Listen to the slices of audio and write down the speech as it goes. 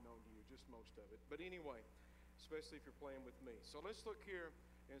most of it. But anyway, especially if you're playing with me. So let's look here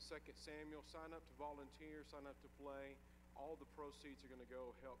in 2 Samuel. Sign up to volunteer, sign up to play. All the proceeds are going to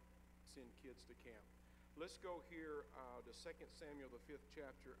go help send kids to camp. Let's go here to 2 Samuel, the 5th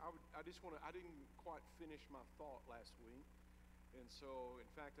chapter. I didn't quite finish my thought last week. And so, in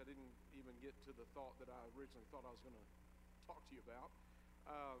fact, I didn't even get to the thought that I originally thought I was going to talk to you about.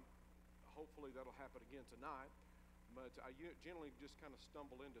 Hopefully that'll happen again tonight. But I generally just kind of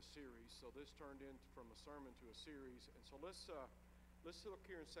stumble into series. So this turned in from a sermon to a series. And so let's look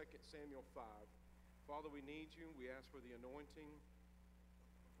here in 2 Samuel 5. Father, we need you. We ask for the anointing.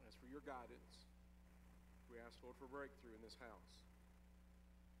 We ask for your guidance. We ask, Lord, for breakthrough in this house.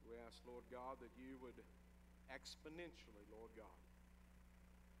 We ask, Lord God, that you would exponentially, Lord God,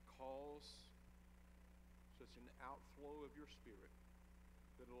 cause such an outflow of your Spirit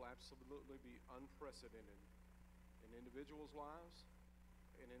that it will absolutely be unprecedented in individuals' lives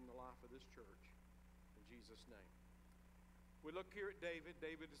and in the life of this church. In Jesus' name. We look here at David.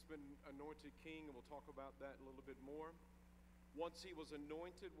 David has been anointed king, and we'll talk about that a little bit more. Once he was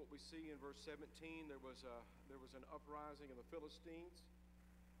anointed, what we see in verse 17, there was an uprising of the Philistines.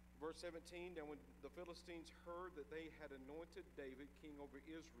 Verse 17, now when the Philistines heard that they had anointed David king over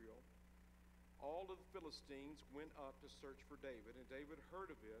Israel, all of the Philistines went up to search for David, and David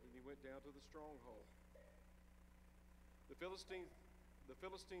heard of it, and he went down to the stronghold. The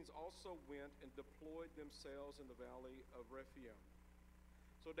Philistines also went and deployed themselves in the valley of Rephaim.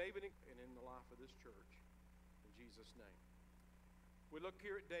 So David, and in the life of this church, in Jesus' name. We look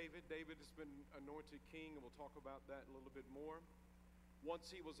here at David. David has been anointed king, and we'll talk about that a little bit more.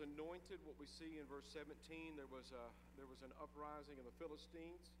 Once he was anointed, what we see in verse 17, there was an uprising of the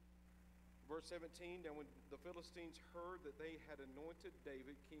Philistines. Verse 17, now when the Philistines heard that they had anointed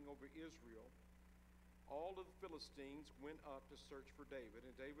David king over Israel, all of the Philistines went up to search for David,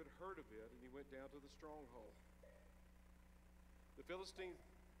 and David heard of it, and he went down to the stronghold. The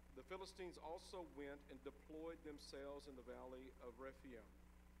Philistines also went and deployed themselves in the valley of Rephaim.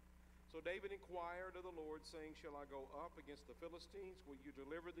 So David inquired of the Lord, saying, shall I go up against the Philistines? Will you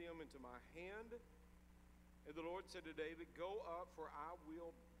deliver them into my hand? And the Lord said to David, go up, for I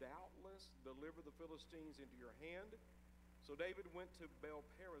will doubtless deliver the Philistines into your hand. So David went to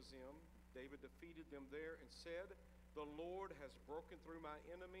Baal-perazim. David defeated them there and said, the Lord has broken through my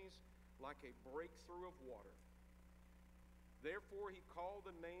enemies like a breakthrough of water. Therefore he called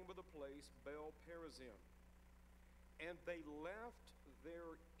the name of the place Baal-perazim. And they left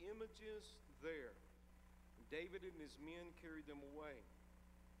their images there. David and his men carried them away.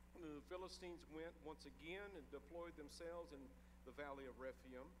 And the Philistines went once again and deployed themselves in the valley of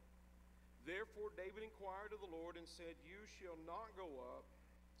Rephaim. Therefore David inquired of the Lord and said, you shall not go up,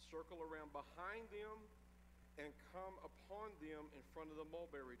 circle around behind them, and come upon them in front of the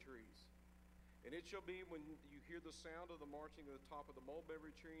mulberry trees. And it shall be when you hear the sound of the marching at the top of the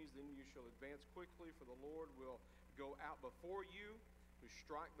mulberry trees, then you shall advance quickly, for the Lord will go out before you to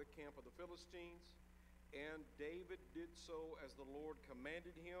strike the camp of the Philistines. And David did so as the Lord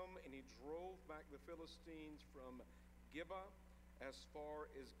commanded him, and he drove back the Philistines from Gibeah as far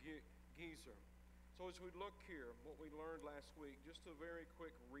as Gezer. So as we look here, what we learned last week, just a very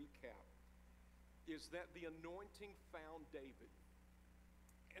quick recap, is that the anointing found David.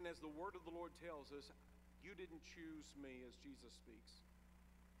 And as the word of the Lord tells us, you didn't choose me, as Jesus speaks.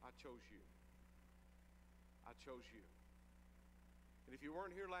 I chose you. I chose you. And if you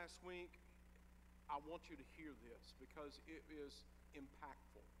weren't here last week, I want you to hear this because it is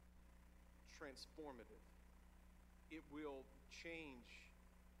impactful, transformative. It will change.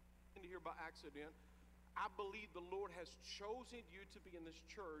 And here by accident, I believe the Lord has chosen you to be in this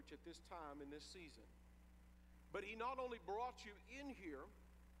church at this time in this season. But he not only brought you in here,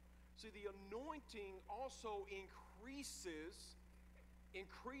 see, the anointing also increases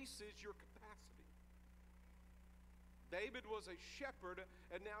your capacity. David was a shepherd,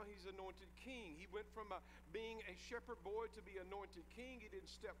 and now he's anointed king. He went from being a shepherd boy to be anointed king. He didn't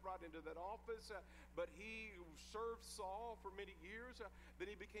step right into that office, but he served Saul for many years.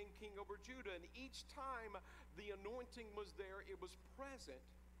 Then he became king over Judah. And each time the anointing was there, it was present,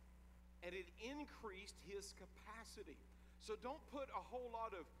 and it increased his capacity. So don't put a whole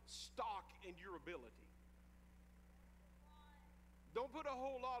lot of stock in your ability. Don't put a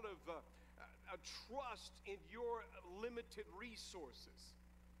whole lot of a trust in your limited resources.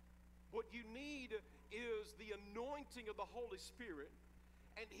 What you need is the anointing of the Holy Spirit,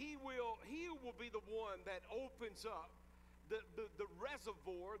 and He will be the one that opens up the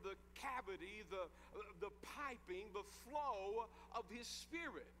reservoir, the cavity, the piping, the flow of His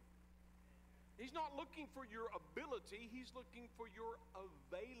Spirit. He's not looking for your ability, He's looking for your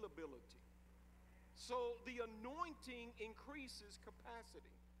availability. So the anointing increases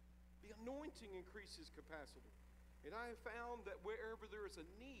capacity. The anointing increases capacity. And I have found that wherever there is a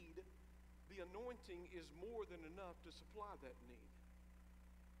need, the anointing is more than enough to supply that need.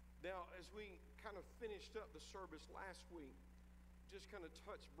 Now, as we kind of finished up the service last week, just kind of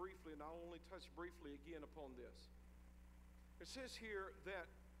touch briefly, and I'll only touch briefly again upon this. It says here that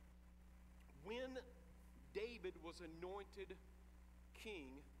when David was anointed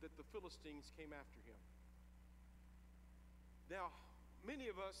king, that the Philistines came after him. Now, many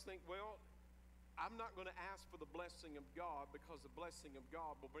of us think, well, I'm not going to ask for the blessing of God because the blessing of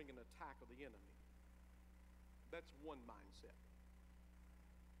God will bring an attack of the enemy. That's one mindset.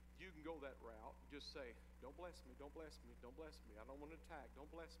 You can go that route. Just say, don't bless me, don't bless me, don't bless me. I don't want to attack. Don't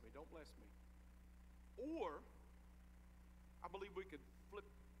bless me, don't bless me. Or, I believe we could flip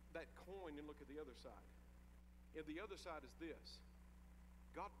that coin and look at the other side. And the other side is this.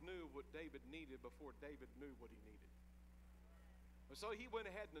 God knew what David needed before David knew what he needed. And so he went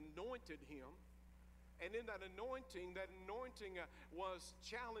ahead and anointed him. And in that anointing was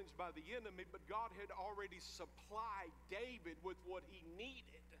challenged by the enemy, but God had already supplied David with what he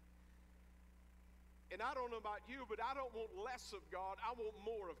needed. And I don't know about you, but I don't want less of God. I want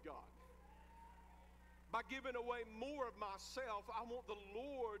more of God. By giving away more of myself, I want the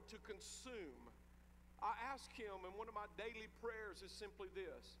Lord to consume. I ask him, and one of my daily prayers is simply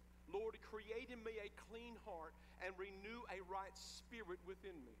this: Lord, create in me a clean heart and renew a right spirit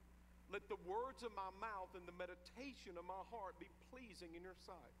within me. Let the words of my mouth and the meditation of my heart be pleasing in your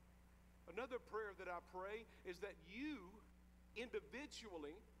sight. Another prayer that I pray is that you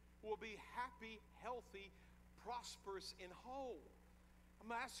individually will be happy, healthy, prosperous, and whole. I'm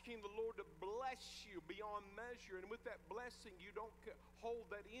asking the Lord to bless you beyond measure. And with that blessing, you don't hold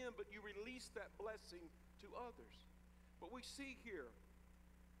that in, but you release that blessing to others. But we see here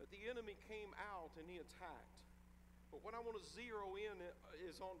that the enemy came out and he attacked. But what I want to zero in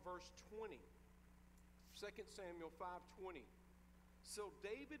is on verse 20. 2 Samuel 5:20. So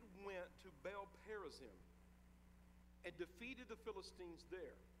David went to Baal-perazim and defeated the Philistines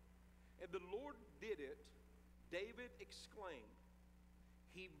there. And the Lord did it. David exclaimed,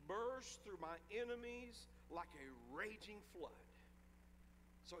 he burst through my enemies like a raging flood.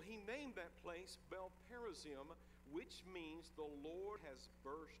 So he named that place Baal-perazim, which means the Lord has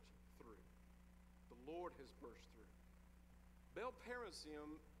burst through. The Lord has burst through.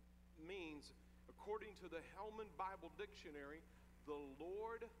 Baal-perazim means, according to the Hellman Bible Dictionary, the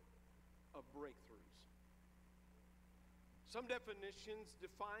Lord of breakthroughs. Some definitions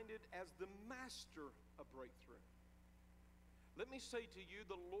defined it as the master of breakthrough. Let me say to you,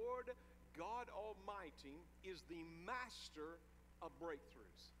 the Lord God Almighty is the master of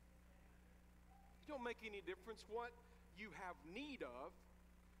breakthroughs. It don't make any difference what you have need of.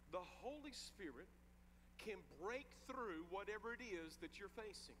 The Holy Spirit can break through whatever it is that you're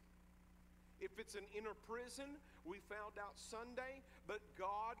facing. If it's an inner prison, we found out Sunday, but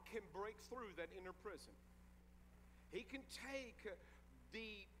God can break through that inner prison. He can take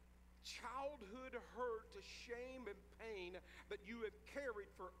the childhood hurt, shame, and pain that you have carried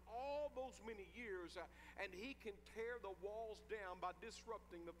for all those many years, and he can tear the walls down by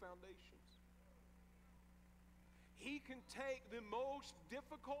disrupting the foundations. He can take the most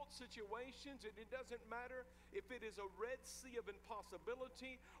difficult situations, and it doesn't matter if it is a Red Sea of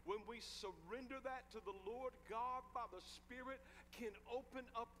impossibility. When we surrender that to the Lord, God by the Spirit can open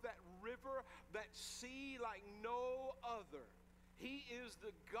up that river, that sea like no other. He is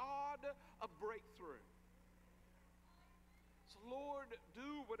the God of breakthrough. So Lord,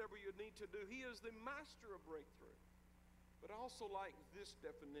 do whatever you need to do. He is the master of breakthrough. But I also like this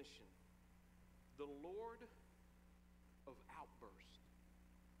definition: the Lord of outburst.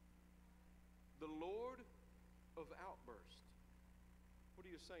 The Lord of outburst. What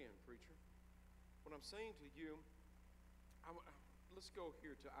are you saying, preacher? What I'm saying to you, let's go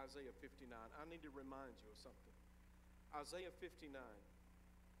here to Isaiah 59. I need to remind you of something. Isaiah 59.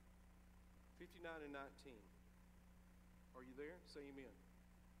 59 and 19. Are you there? Say amen.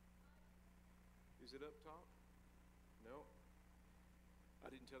 Is it up top? No. I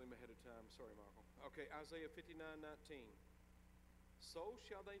didn't tell him ahead of time. Sorry, Michael. Okay, Isaiah 59:19. So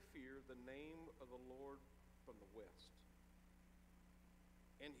shall they fear the name of the Lord from the west,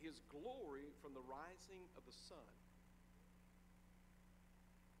 and his glory from the rising of the sun.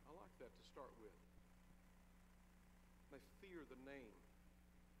 I like that to start with. They fear the name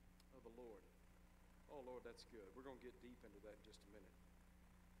of the Lord. Oh, Lord, that's good. We're going to get deep into that in just a minute.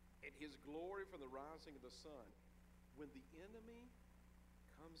 And his glory from the rising of the sun. When the enemy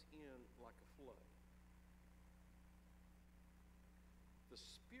comes in like a flood, the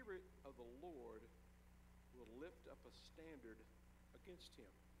Spirit of the Lord will lift up a standard against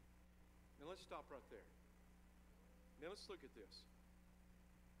him. Now let's stop right there. Now let's look at this.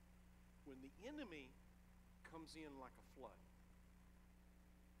 When the enemy comes in like a flood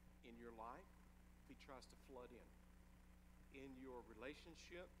in your life, he tries to flood in. In your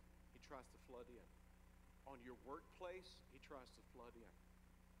relationship, he tries to flood in. On your workplace, he tries to flood in.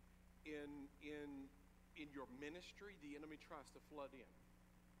 In your ministry, the enemy tries to flood in.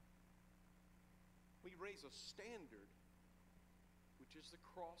 We raise a standard, which is the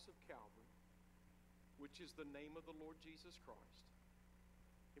cross of Calvary, which is the name of the Lord Jesus Christ.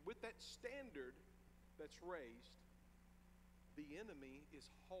 And with that standard that's raised, the enemy is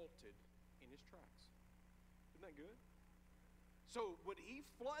halted in his tracks. Isn't that good? So when he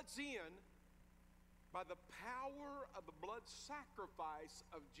floods in, by the power of the blood sacrifice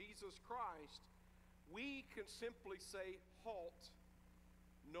of Jesus Christ, we can simply say, halt,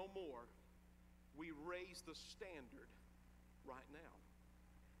 no more. We raise the standard right now.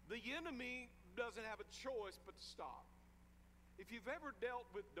 The enemy doesn't have a choice but to stop. If you've ever dealt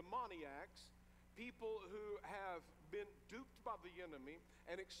with demoniacs, people who have been duped by the enemy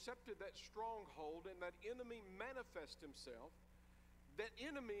and accepted that stronghold, and that enemy manifests himself, that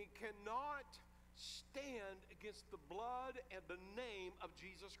enemy cannot stand against the blood and the name of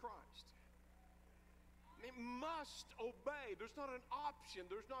Jesus Christ. It must obey. There's not an option.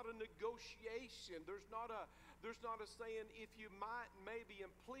 There's not a negotiation. There's not a saying, if you might, maybe, and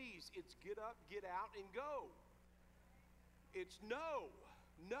please. It's get up, get out, and go. It's no.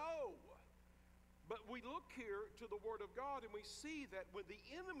 But we look here to the Word of God, and we see that when the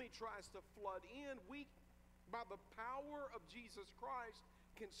enemy tries to flood in, we, by the power of Jesus Christ,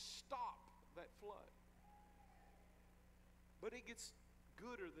 can stop that flood. But it gets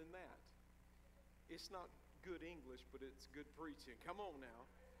gooder than that. It's not good English, but it's good preaching. Come on now.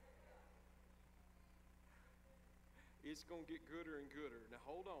 It's going to get gooder and gooder. Now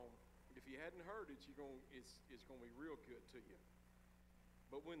hold on. If you hadn't heard it, it's going to be real good to you.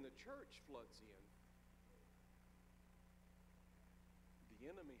 But when the church floods in,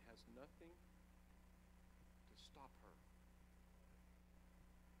 the enemy has nothing to stop her.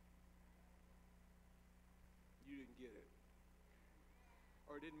 You didn't get it.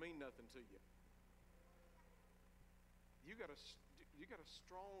 Or it didn't mean nothing to you. You got a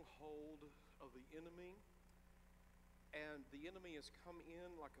stronghold of the enemy, and the enemy has come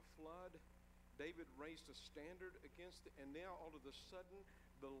in like a flood. David raised a standard against it, and now all of a sudden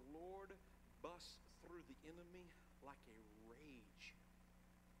the Lord busts through the enemy like a raging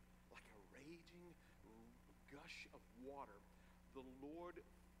gush of water. The Lord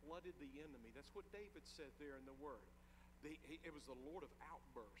flooded the enemy. That's what David said there in the Word. It was the Lord of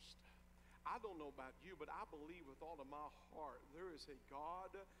outburst. I don't know about you, but I believe with all of my heart there is a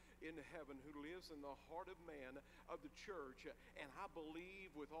God in heaven who lives in the heart of man, of the church, and I believe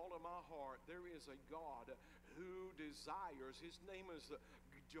with all of my heart there is a God who desires, his name is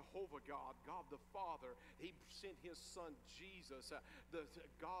Jehovah God, God the Father. He sent his son Jesus,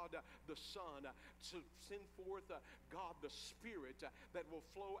 God the Son, to send forth God the Spirit that will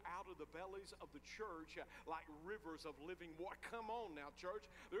flow out of the bellies of the church like rivers of living water. Come on now, church.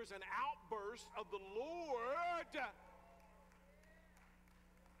 There's an outburst of the Lord.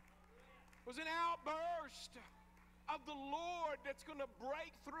 There's an outburst of the Lord that's going to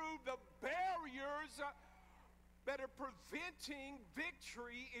break through the barriers that are preventing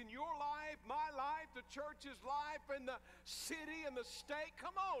victory in your life, my life, the church's life, and the city and the state.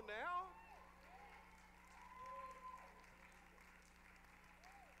 Come on now.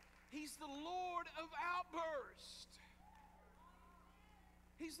 He's the Lord of outburst.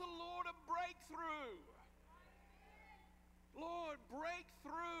 He's the Lord of breakthrough. Lord, break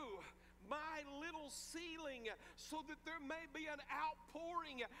through my little ceiling so that there may be an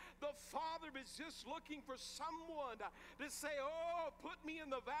outpouring. The Father is just looking for someone to say, oh, put me in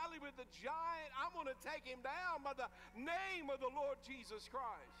the valley with the giant. I'm going to take him down by the name of the Lord Jesus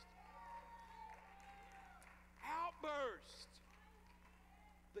Christ. Outburst.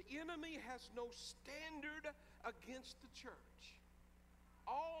 The enemy has no standard against the church.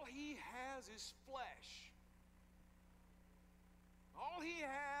 All he has is flesh. All he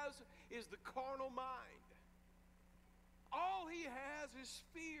has is the carnal mind. All he has is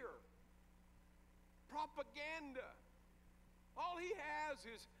fear, propaganda. All he has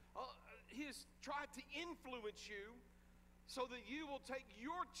is he's tried to influence you so that you will take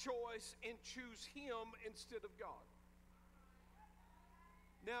your choice and choose him instead of God.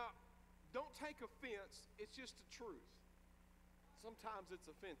 Now, don't take offense. It's just the truth. Sometimes it's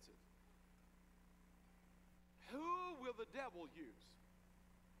offensive. Who will the devil use?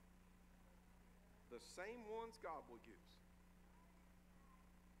 The the same ones God will use.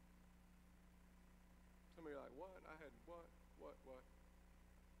 Some of you are like, what? I had what? What?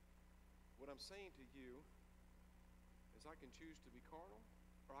 What I'm saying to you is I can choose to be carnal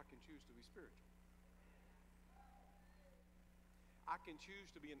or I can choose to be spiritual. I can choose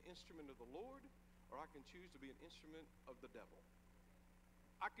to be an instrument of the Lord or I can choose to be an instrument of the devil.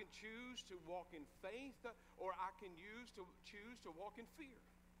 I can choose to walk in faith or I can choose to walk in fear.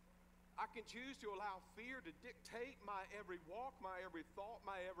 I can choose to allow fear to dictate my every walk, my every thought,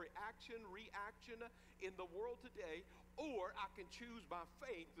 my every action, reaction in the world today. Or I can choose by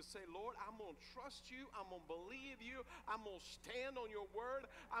faith to say, Lord, I'm going to trust you. I'm going to believe you. I'm going to stand on your word.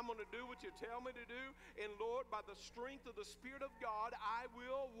 I'm going to do what you tell me to do. And Lord, by the strength of the Spirit of God, I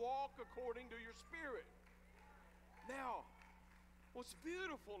will walk according to your Spirit. Now, what's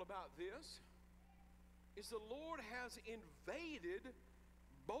beautiful about this is the Lord has invaded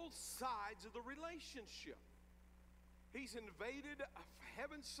both sides of the relationship. He's invaded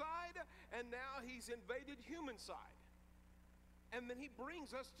heaven's side, and now he's invaded human side. And then he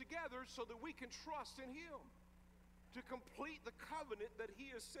brings us together so that we can trust in him to complete the covenant that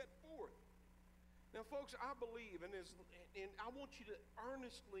he has set forth. Now, folks, I believe, and I want you to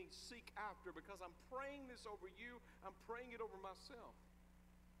earnestly seek after, because I'm praying this over you, I'm praying it over myself.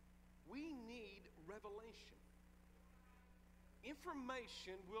 We need revelation.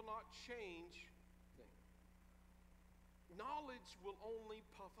 Information will not change things. Knowledge will only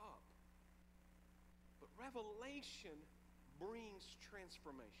puff up. But revelation brings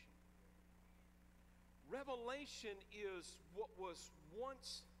transformation. Revelation is what was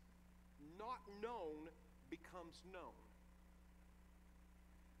once not known becomes known.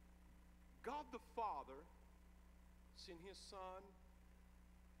 God the Father sent his Son,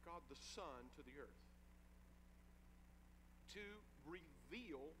 God the Son, to the earth to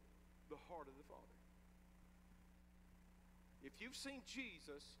reveal the heart of the Father. If you've seen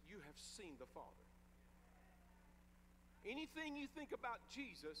Jesus, you have seen the Father. Anything you think about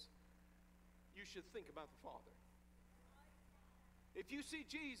Jesus, you should think about the Father. If you see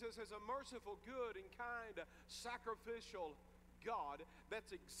Jesus as a merciful, good, and kind, sacrificial God,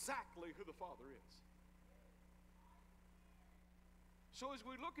 that's exactly who the Father is. So as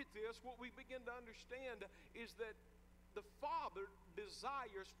we look at this, what we begin to understand is that the Father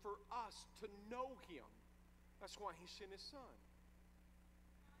desires for us to know him. That's why he sent his Son.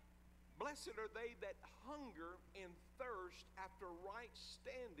 Blessed are they that hunger and thirst after right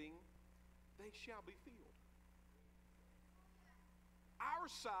standing, they shall be filled. Our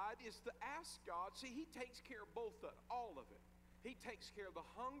side is to ask God. See, he takes care of both of it, all of it. He takes care of the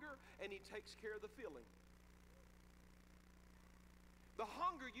hunger and he takes care of the filling. The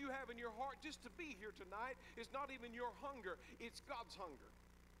hunger you have in your heart just to be here tonight is not even your hunger, it's God's hunger.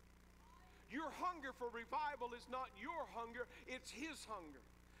 Your hunger for revival is not your hunger, it's his hunger.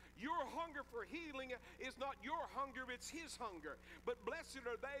 Your hunger for healing is not your hunger, it's his hunger. But blessed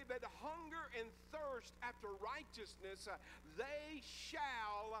are they that hunger and thirst after righteousness, they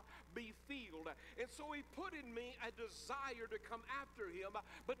shall be filled. And so he put in me a desire to come after him,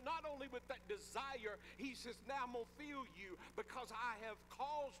 but not only with that desire, he says, now I'm going to fill you because I have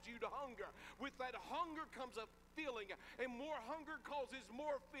caused you to hunger. With that hunger comes a filling, and more hunger causes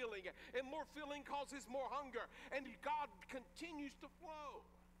more filling, and more filling causes more hunger, and God continues to flow.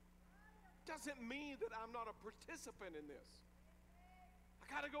 Doesn't mean that I'm not a participant in this.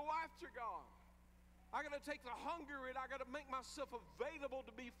 I got to go after God. I got to take the hunger and I got to make myself available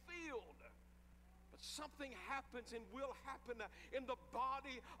to be filled. But something happens and will happen in the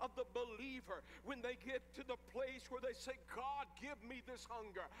body of the believer when they get to the place where they say, God, give me this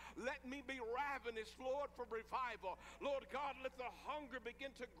hunger. Let me be ravenous, Lord, for revival. Lord God, let the hunger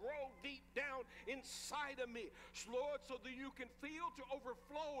begin to grow deep down inside of me, Lord, so that you can feel to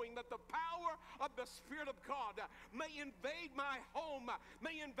overflowing that the power of the Spirit of God may invade my home,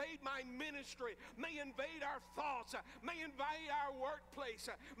 may invade my ministry, may invade our thoughts, may invade our workplace,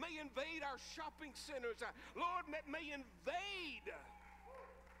 may invade our shopping centers. Lord, may invade.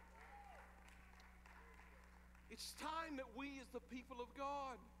 It's time that we as the people of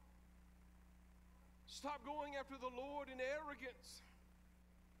God stop going after the Lord in arrogance,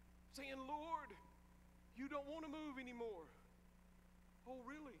 saying, Lord, you don't want to move anymore. Oh,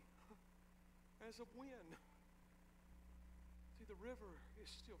 really? As of when? See, the river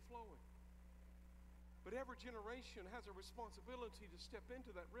is still flowing. But every generation has a responsibility to step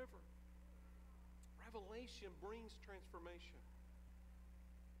into that river. Revelation brings transformation.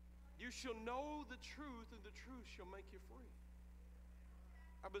 You shall know the truth, and the truth shall make you free.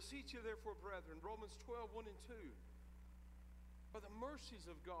 I beseech you, therefore, brethren, Romans 12, 1 and 2. by the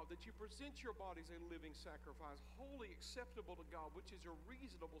mercies of God, that you present your bodies a living sacrifice, wholly acceptable to God, which is your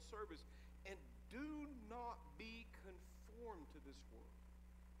reasonable service. And do not be conformed to this world,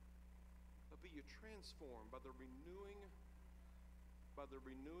 but be you transformed by the renewing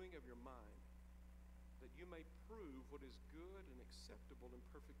of your mind, that you may prove what is good and acceptable and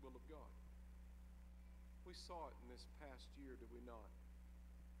perfect will of God. We saw it in this past year, did we not?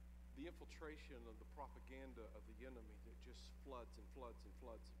 The infiltration of the propaganda of the enemy that just floods and floods and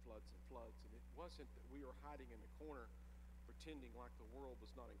floods and floods and floods. And it wasn't that we were hiding in the corner pretending like the world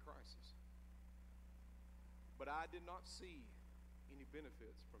was not in crisis. But I did not see any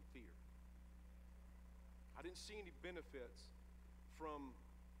benefits from fear. I didn't see any benefits from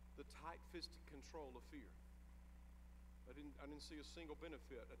the tight-fisted control of fear. I didn't see a single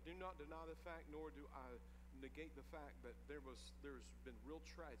benefit. I do not deny the fact, nor do I negate the fact that there's been real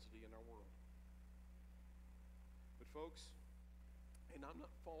tragedy in our world. But folks, and I'm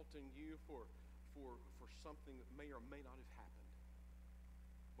not faulting you for something that may or may not have happened,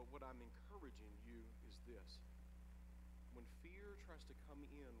 but what I'm encouraging you is this: when fear tries to come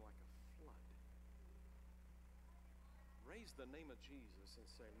in like a flood, raise the name of Jesus and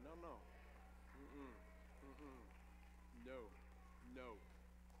say, no, no, no.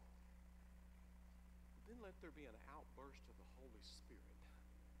 Then let there be an outburst of the Holy Spirit.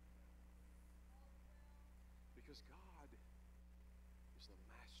 Because God is the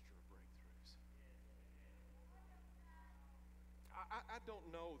master of breakthroughs. I don't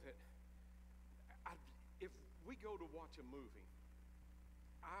know that if we go to watch a movie,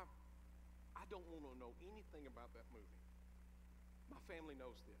 I don't want to know anything about that movie. My family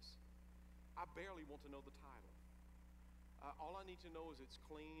knows this. I barely want to know the title. All I need to know is it's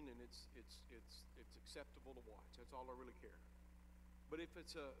clean and it's acceptable to watch. That's all I really care. But if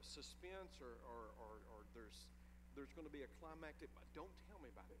it's a suspense or there's going to be a climactic, don't tell me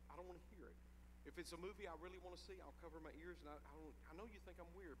about it. I don't want to hear it. If it's a movie I really want to see, I'll cover my ears. And I know you think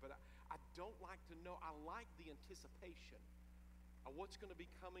I'm weird, but I don't like to know. I like the anticipation of what's going to be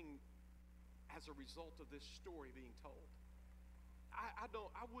coming as a result of this story being told.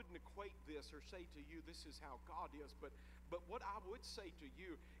 I wouldn't equate this or say to you this is how God is, but what I would say to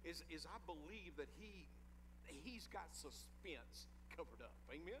you is I believe that He's got suspense covered up.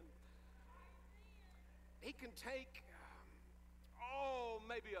 Amen? He can take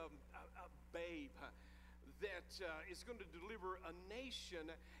maybe a babe that is going to deliver a nation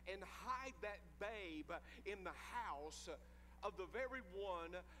and hide that babe in the house of the very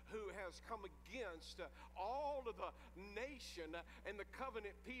one who has come against all of the nation and the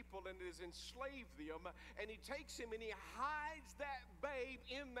covenant people and has enslaved them. And he takes him and he hides that babe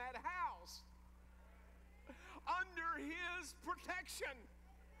in that house under his protection.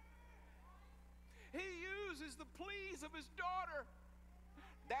 He uses the pleas of his daughter.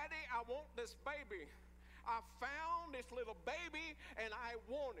 Daddy, I want this baby. I found this little baby and I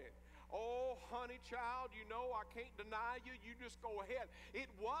want it. Oh, honey child, you know I can't deny you. You just go ahead. It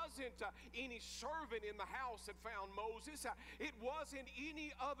wasn't any servant in the house that found Moses. It wasn't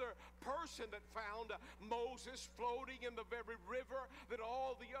any other person that found Moses floating in the very river that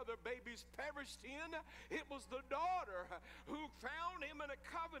all the other babies perished in. It was the daughter who found him in a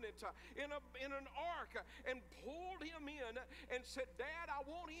covenant, in an ark, and pulled him in and said, Dad, I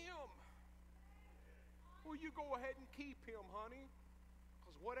want him. Well, you go ahead and keep him, honey.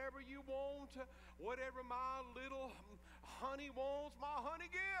 Whatever you want, whatever my little honey wants, my honey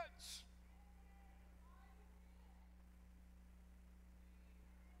gets.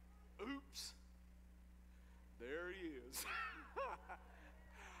 Oops. There he is.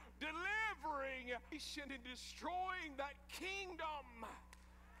 Delivering and destroying that kingdom.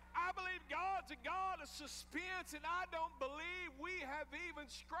 I believe God's a God of suspense, and I don't believe we have even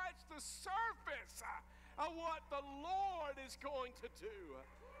scratched the surface of what the Lord is going to do.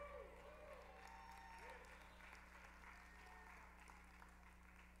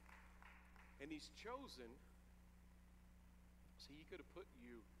 And He's chosen. See, He could have put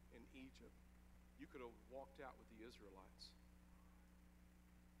you in Egypt. You could have walked out with the Israelites.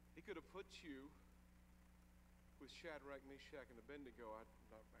 He could have put you with Shadrach, Meshach, and Abednego. I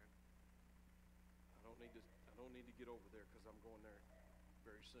don't need to get over there because I'm going there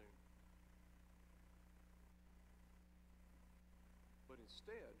very soon. But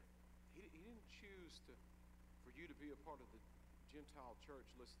instead, he didn't choose for you to be a part of the Gentile church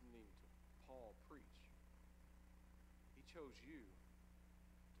listening to Paul preach. He chose you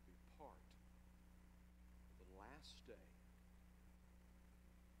to be part of the last day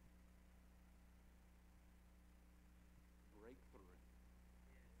breakthrough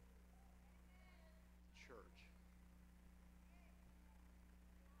church.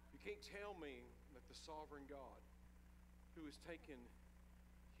 You can't tell me that the sovereign God, who has taken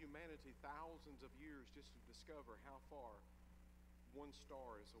humanity thousands of years just to discover how far one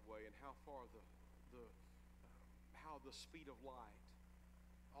star is away and how far how the speed of light,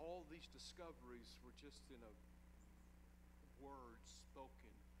 all these discoveries were just in a word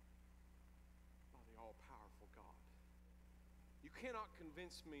spoken by the all-powerful God. You cannot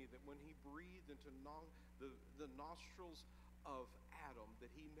convince me that when he breathed into the nostrils of Adam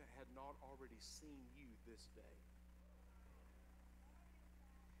that he had not already seen you this day.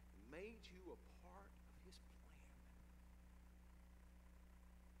 Made you a part of his plan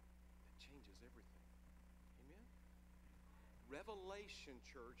that changes everything. Amen? Revelation,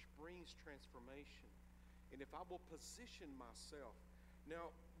 church, brings transformation. And if I will position myself.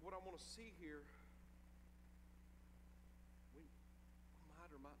 Now, what I want to see here, we might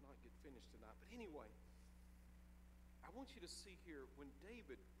or might not get finished tonight. But anyway, I want you to see here when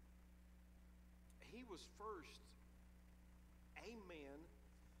David, he was first a man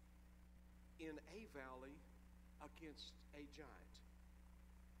in a valley against a giant.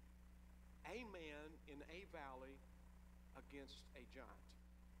 A man in a valley against a giant.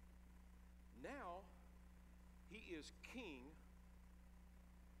 Now, he is king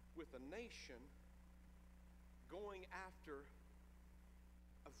with a nation going after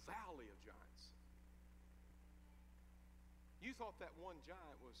a valley of giants. You thought that one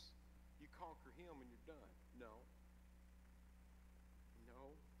giant was, you conquer him and you're done. No.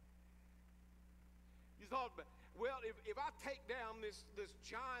 No. You thought, well, if I take down this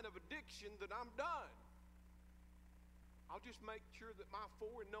giant of addiction, then I'm done. I'll just make sure that my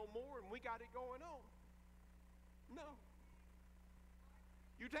four and no more, and we got it going on. No.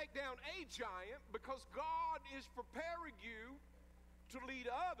 You take down a giant because God is preparing you to lead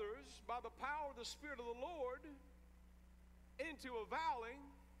others by the power of the Spirit of the Lord into a valley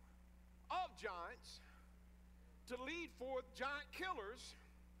of giants to lead forth giant killers.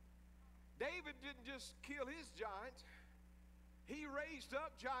 David didn't just kill his giant. He raised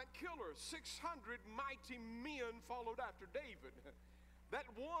up giant killers. 600 mighty men followed after David. That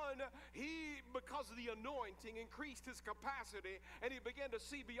one, he, because of the anointing, increased his capacity, and he began to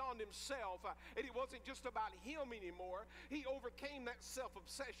see beyond himself. And it wasn't just about him anymore. He overcame that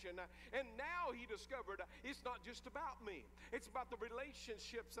self-obsession. And now he discovered it's not just about me. It's about the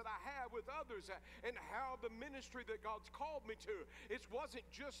relationships that I have with others and how the ministry that God's called me to. It wasn't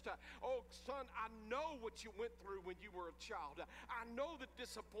just, oh, son, I know what you went through when you were a child. I know the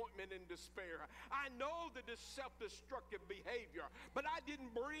disappointment and despair. I know the self-destructive behavior. But I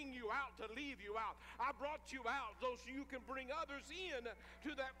didn't bring you out to leave you out. I brought you out so you can bring others in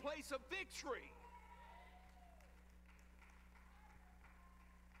to that place of victory.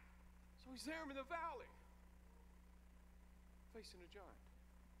 So he's there in the valley, facing a giant.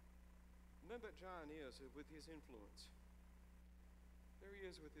 And then that giant is with his influence. There he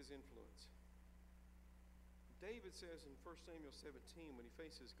is with his influence. David says in 1 Samuel 17, when he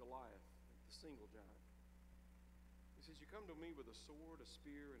faces Goliath, the single giant, he says, you come to me with a sword, a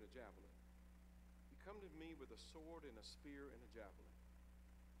spear, and a javelin. You come to me with a sword and a spear and a javelin.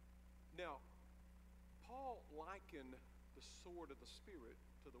 Now, Paul likened the sword of the Spirit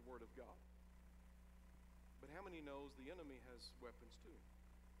to the Word of God. But how many knows the enemy has weapons too?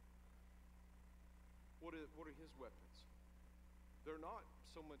 What are his weapons? They're not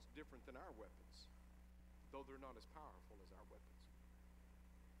so much different than our weapons, though they're not as powerful as our weapons.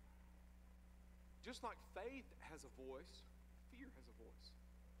 Just like faith has a voice, fear has a voice.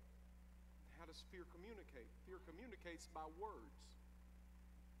 How does fear communicate? Fear communicates by words.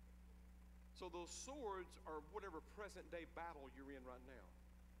 So those swords are whatever present day battle you're in right now.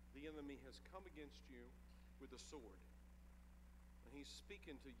 The enemy has come against you with a sword. And he's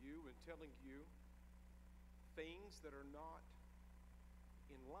speaking to you and telling you things that are not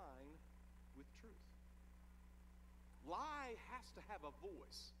in line with truth. Lie has to have a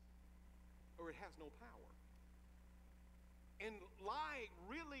voice, or it has no power. And lie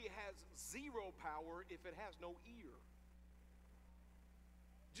really has zero power if it has no ear.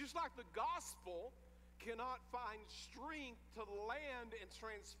 Just like the gospel cannot find strength to land and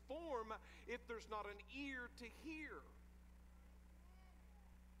transform if there's not an ear to hear.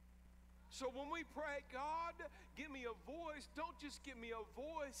 So when we pray, God, give me a voice, don't just give me a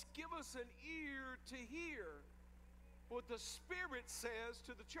voice, give us an ear to hear what the Spirit says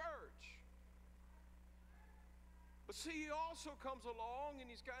to the church. But see, he also comes along and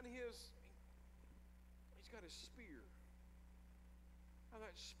he's got his spear. Now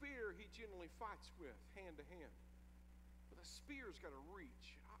that spear he generally fights with hand to hand. But the spear's got a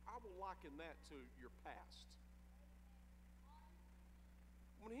reach. I will liken that to your past.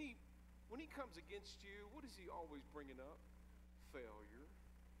 When he he comes against you, what is he always bringing up? Failure,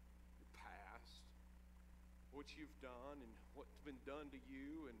 your past, what you've done and what's been done to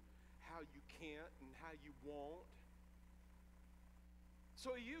you and how you can't and how you won't.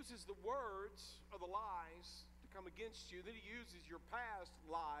 So he uses the words of the lies to come against you. Then he uses your past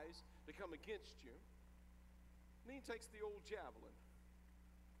lies to come against you. And then he takes the old javelin.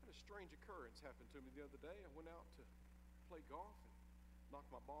 I had a strange occurrence happen to me the other day. I went out to play golf and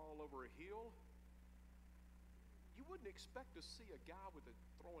knocked my ball over a hill. You wouldn't expect to see a guy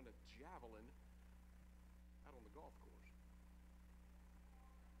throwing a javelin out on the golf course.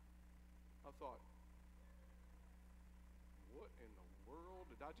 I thought, what in the world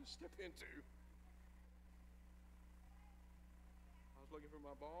did I just step into? I was looking for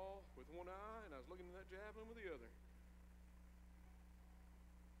my ball with one eye, and I was looking at that javelin with the other.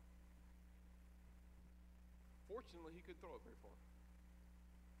 Fortunately, he couldn't throw it very far.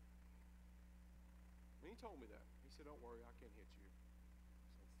 And he told me that. He said, don't worry, I can't hit you.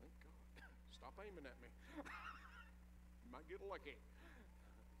 So thank God. Stop aiming at me. You might get lucky.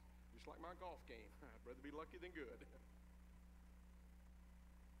 Just like my golf game. I'd rather be lucky than good.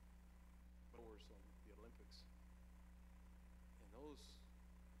 Course on the Olympics, and those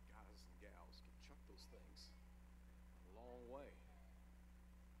guys and gals can chuck those things a long way.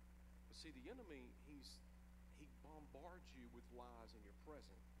 But see, the enemy, he bombards you with lies in your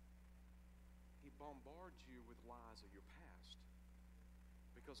present. He bombards you with lies of your past,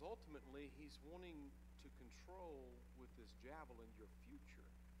 because ultimately he's wanting to control with this javelin your future.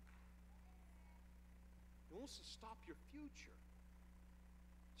 He wants to stop your future.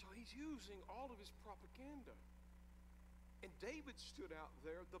 So he's using all of his propaganda. And David stood out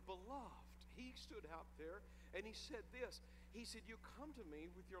there, the beloved. He stood out there and he said this. He said, you come to me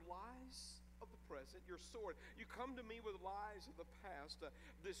with your lies of the present, your sword. You come to me with lies of the past,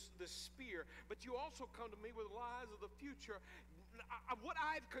 this spear. But you also come to me with lies of the future. What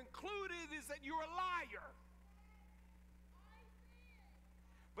I've concluded is that you're a liar.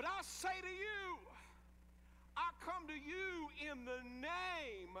 But I say to you, I come to you in the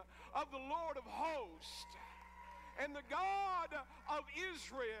name of the Lord of hosts and the God of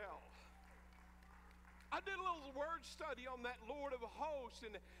Israel. I did a little word study on that Lord of hosts,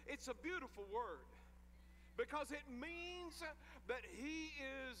 and it's a beautiful word because it means that he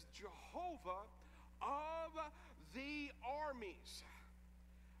is Jehovah of the armies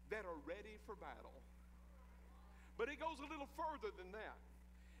that are ready for battle. But it goes a little further than that.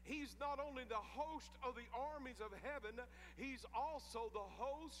 He's not only the host of the armies of heaven, he's also the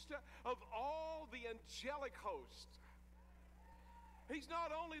host of all the angelic hosts. He's not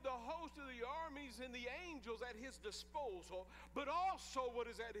only the host of the armies and the angels at his disposal, but also what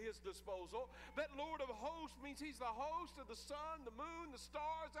is at his disposal. That Lord of hosts means he's the host of the sun, the moon, the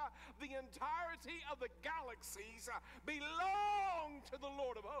stars, the entirety of the galaxies belong to the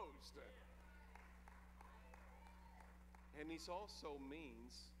Lord of hosts. And he also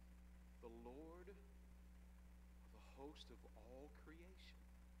means the Lord of the host of all creation.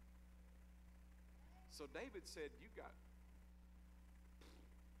 So David said, you got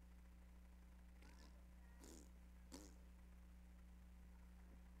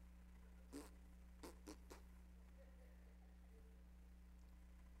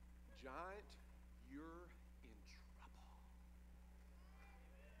giant, you're in trouble.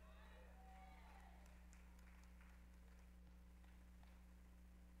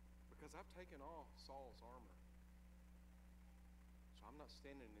 Because I've taken off Saul's armor. So I'm not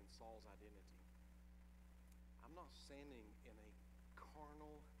standing in Saul's identity. I'm not standing in a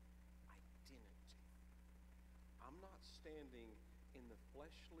carnal identity. I'm not standing in the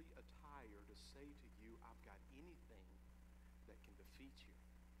fleshly attire to say to you, I've got anything that can defeat you.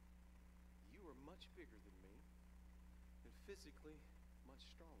 You are much bigger than me and physically much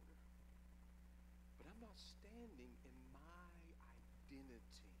stronger. But I'm not standing in my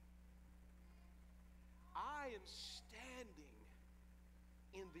identity. I am standing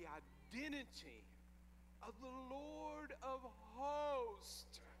in the identity of the Lord of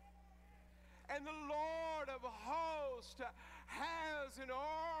hosts. And the Lord of hosts has an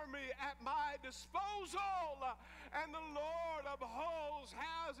army at my disposal. And the Lord of hosts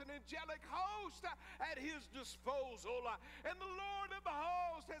has an angelic host at his disposal. And the Lord of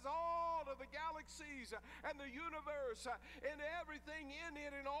hosts has all of the galaxies and the universe and everything in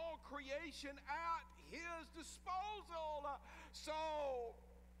it and all creation at his disposal. So,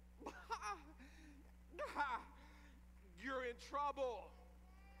 you're in trouble.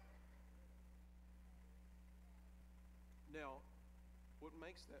 Now, what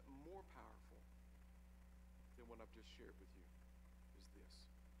makes that more powerful than what I've just shared with you is this.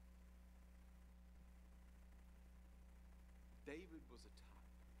 David was a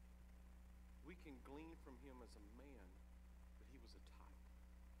type. We can glean from him as a man that he was a type.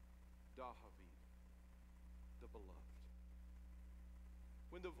 David, the beloved.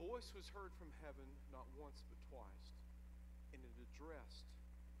 When the voice was heard from heaven, not once but twice, and it addressed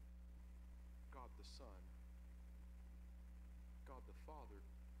God the Son, God the Father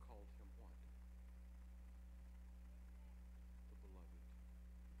called him what? The beloved.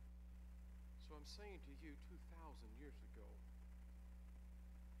 So I'm saying to you, 2,000 years ago,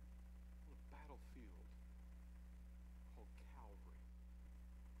 on a battlefield called Calvary,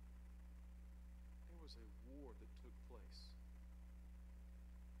 there was a war that took place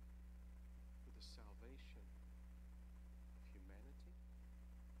for the salvation of humanity,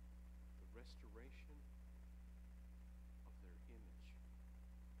 the restoration of their image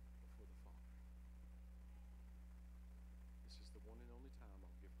before the Father. This is the one and only time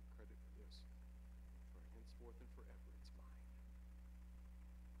I'll give her credit for this. For henceforth and forever, it's mine.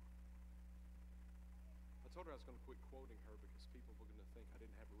 I told her I was going to quit quoting her because people were going to think I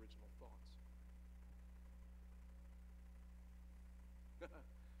didn't have original thoughts.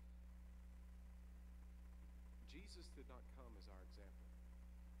 Jesus did not come as our example.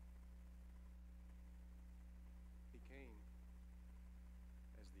 He came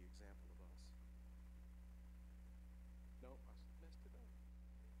as the example of us. No, I messed it up.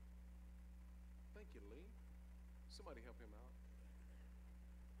 Thank you, Lee. Somebody help him out.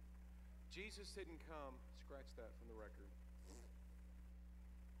 Jesus didn't come, scratch that from the record.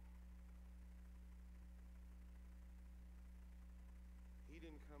 He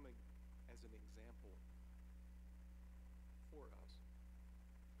didn't come as an example for us.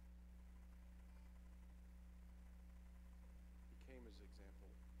 He came as an example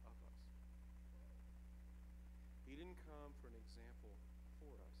of us. He didn't come for an example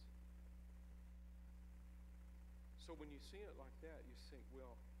for us. So when you see it like that, you think,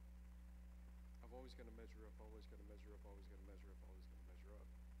 well, I've always got to measure up, always got to measure up, always got to measure up, always got to measure up.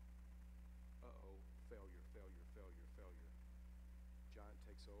 Uh-oh, failure, failure, failure, failure. Giant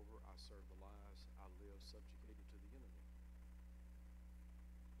takes over, I serve the lies, I live subjugated to the enemy.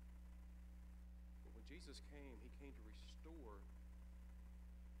 But when Jesus came, he came to restore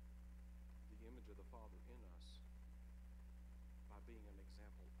the image of the Father in us by being an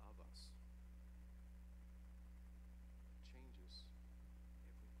example of us. It changes everything.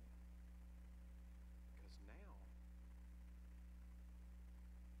 Because now,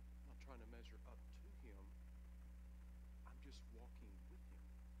 I'm not trying to measure up to him, I'm just walking with him.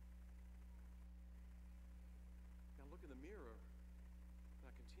 Now look in the mirror, and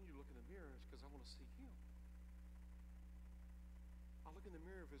I continue to look in the mirror because I want to see him. I look in the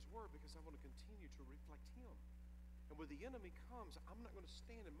mirror of his word because I want to continue to reflect him. And when the enemy comes, I'm not going to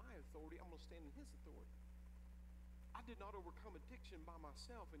stand in my authority, I'm going to stand in his authority. I did not overcome addiction by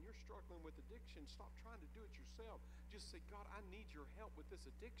myself, and you're struggling with addiction. Stop trying to do it yourself. Just say, God, I need your help with this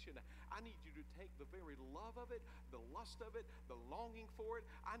addiction. I need you to take the very love of it, the lust of it, the longing for it.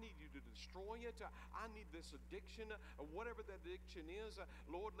 I need you to destroy it. I need this addiction, whatever that addiction is.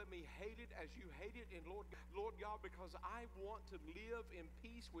 Lord, let me hate it as you hate it. And Lord God, because I want to live in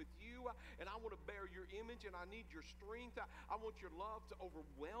peace with you, and I want to bear your image, and I need your strength. I want your love to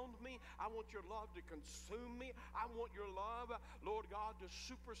overwhelm me. I want your love to consume me. I want your love, Lord God, to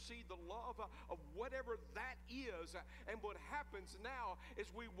supersede the love of whatever that is. And what happens now is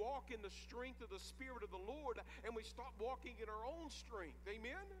we walk in the strength of the Spirit of the Lord, and we stop walking in our own strength.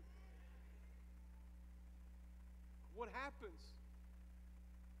 Amen? What happens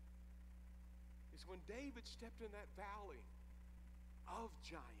is when David stepped in that valley of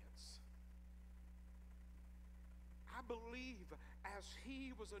giants, I believe as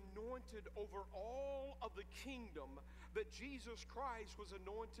he was anointed over all of the kingdom, that Jesus Christ was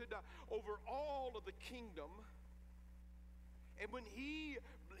anointed over all of the kingdom. And when he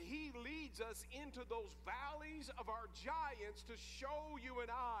leads us into those valleys of our giants to show you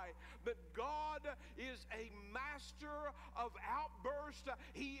and I that God is a master of outbursts.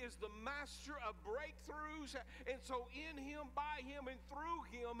 He is the master of breakthroughs. And so in him, by him, and through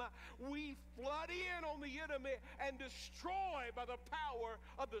him, we flood in on the enemy and destroy by the power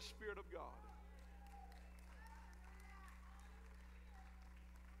of the Spirit of God.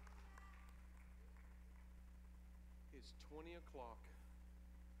 It's 20 o'clock.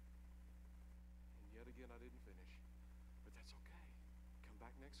 Yet again, I didn't finish, but that's okay. Come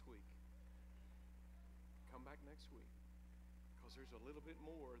back next week. Come back next week, because there's a little bit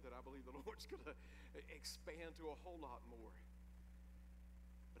more that I believe the Lord's going to expand to a whole lot more.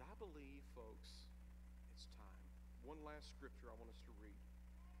 But I believe, folks, it's time. One last scripture I want us to read.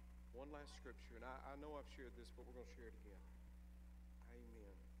 One last scripture, and I know I've shared this, but we're going to share it again.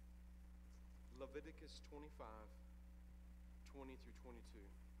 Amen. Leviticus 25:20 through 22.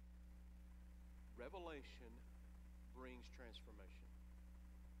 Revelation brings transformation.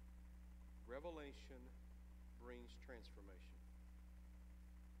 Revelation brings transformation.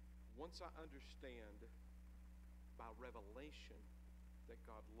 Once I understand by revelation that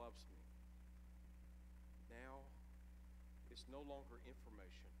God loves me, now it's no longer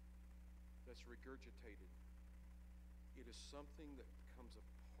information that's regurgitated. It is something that becomes a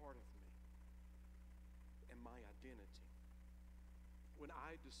part of me and my identity. When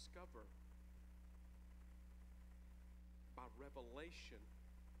I discover by revelation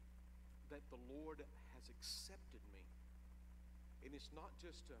that the Lord has accepted me, and it's not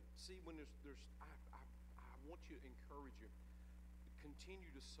just when I want you to encourage you,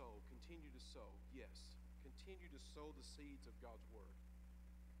 continue to sow, yes, continue to sow the seeds of God's word.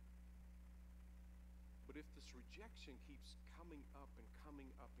 But if this rejection keeps coming up and coming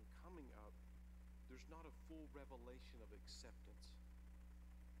up and coming up, there's not a full revelation of acceptance.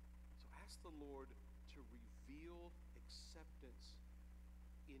 So ask the Lord to reveal acceptance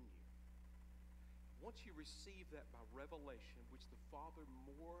in you. Once you receive that by revelation, which the Father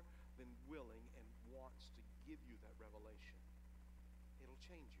more than willing and wants to give you that revelation, it'll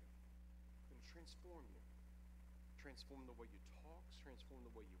change you. It'll transform you. Transform the way you talk, transform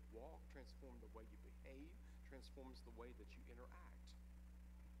the way you walk, transform the way you behave, transforms the way that you interact.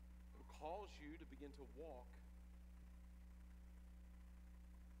 It'll cause you to begin to walk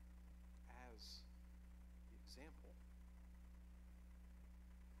as the example of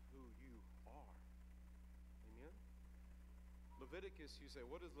who you are. Amen? Leviticus, you say,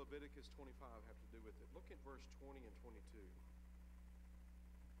 what does Leviticus 25 have to do with it? Look at verse 20 and 22.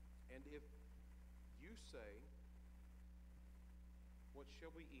 And if you say, what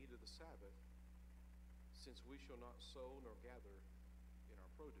shall we eat of the Sabbath, since we shall not sow nor gather in our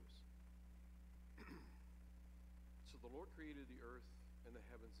produce? So the Lord created the earth and the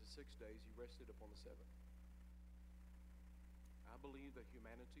heavens in 6 days. He rested upon the seventh. I believe that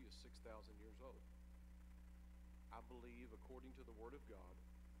humanity is 6,000 years old. I believe, according to the Word of God,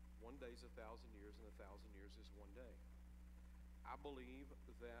 1 day is 1,000 years, and 1,000 years is 1 day. I believe that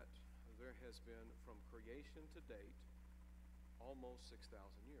there has been, from creation to date, almost 6,000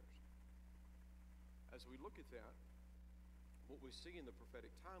 years. As we look at that, what we see in the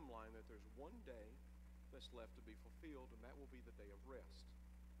prophetic timeline, that there's 1 day that's left to be fulfilled, and that will be the day of rest.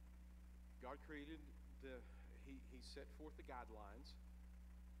 God created he set forth the guidelines,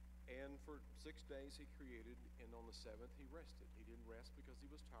 and for 6 days he created, and on the seventh he rested. He didn't rest because he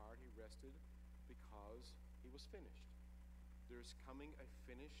was tired. He rested because he was finished. There's coming a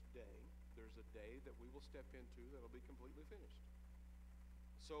finished day. There's a day that we will step into that will be completely finished.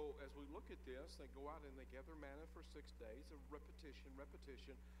 So as we look at this, they go out and they gather manna for 6 days, a repetition,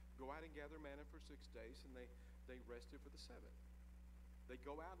 go out and gather manna for 6 days, and they rested for the seventh. They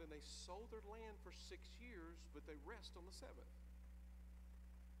go out and they sow their land for 6 years, but they rest on the seventh.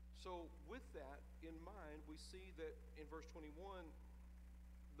 So with that in mind, we see that in verse 21,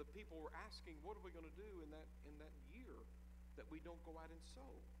 the people were asking, what are we going to do in that year that we don't go out and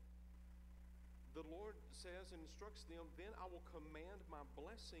sow? The Lord says and instructs them, then I will command my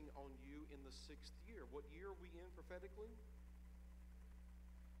blessing on you in the 6th year. What year are we in prophetically?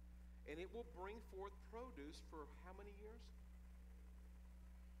 And it will bring forth produce for how many years?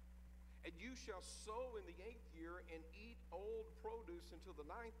 And you shall sow in the 8th year and eat old produce until the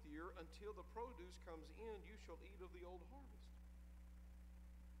 9th year. Until the produce comes in, you shall eat of the old harvest.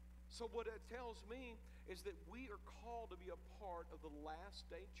 So what it tells me is that we are called to be a part of the last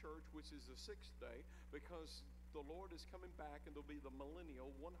day church, which is the 6th day, because the Lord is coming back, and there'll be the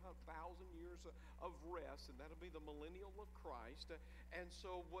millennial, 1,000 years of rest, and that'll be the millennial of Christ. And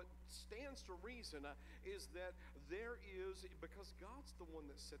so what stands to reason is that there is, because God's the one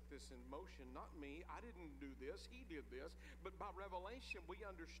that set this in motion, not me. I didn't do this. He did this. But by revelation, we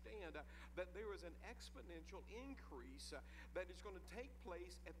understand that there is an exponential increase that is going to take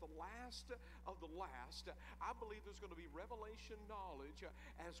place at the last of the last. I believe there's going to be revelation knowledge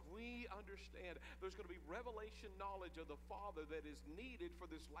as we understand. There's going to be revelation knowledge of the Father that is needed for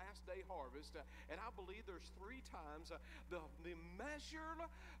this last day harvest. And I believe there's 3 times the measure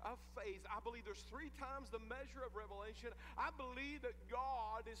of faith. I believe there's 3 times the measure of revelation. I believe that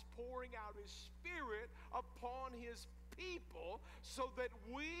God is pouring out His Spirit upon His people so that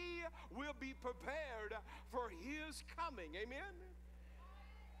we will be prepared for His coming. Amen?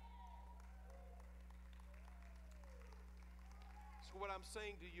 So what I'm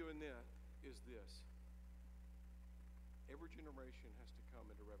saying to you in that is this. Every generation has to come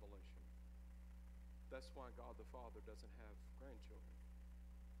into revelation. That's why God the Father doesn't have grandchildren.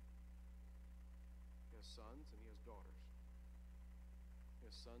 has sons and he has daughters. He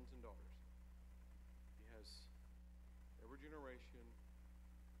has sons and daughters. He has every generation,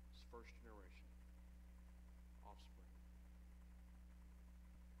 his first generation, offspring.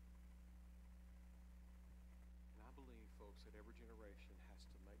 And I believe, folks, that every generation has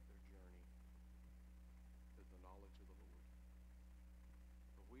to make their journey to the knowledge of the Lord.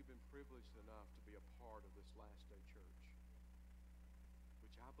 But we've been privileged enough to be a part of this last day church,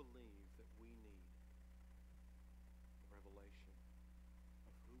 which I believe that we need the revelation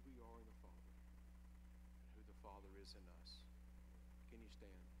of who we are in the Father and who the Father is in us. Can you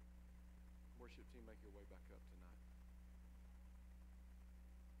stand? Worship team, make your way back up tonight.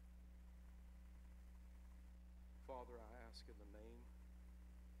 Father, I ask in the name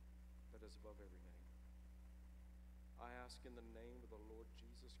that is above every name. I ask in the name of the Lord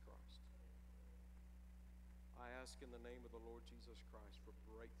Jesus Christ. I ask in the name of the Lord Jesus Christ for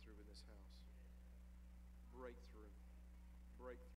breakthrough in this house.